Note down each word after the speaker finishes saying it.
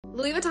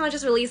Louis Vuitton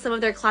just released some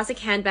of their classic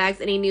handbags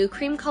in a new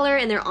cream color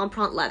in their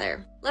empreinte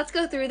leather. Let's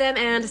go through them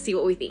and see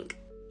what we think.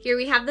 Here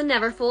we have the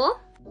Neverfull.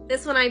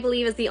 This one I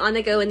believe is the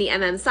on-the-go in the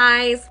MM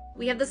size.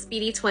 We have the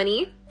Speedy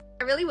 20.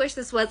 I really wish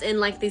this was in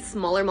like the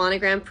smaller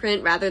monogram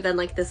print rather than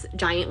like this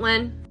giant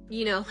one,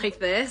 you know, like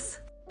this.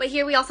 But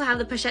here we also have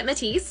the Pochette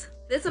Matisse.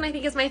 This one I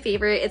think is my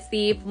favorite. It's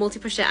the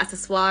multi-pochette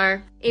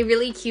accessoire, a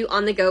really cute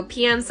on-the-go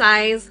PM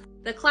size,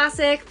 the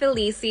classic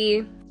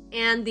Felici,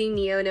 and the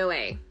Neo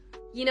Noe.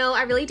 You know,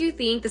 I really do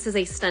think this is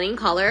a stunning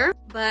color,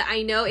 but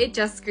I know it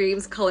just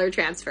screams color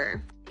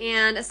transfer.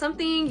 And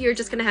something you're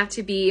just gonna have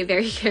to be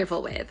very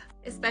careful with.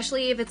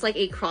 Especially if it's like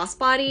a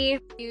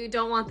crossbody. You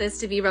don't want this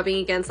to be rubbing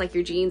against like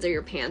your jeans or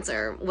your pants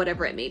or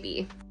whatever it may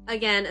be.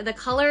 Again, the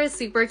color is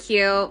super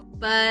cute,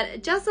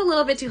 but just a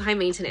little bit too high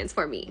maintenance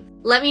for me.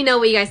 Let me know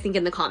what you guys think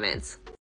in the comments.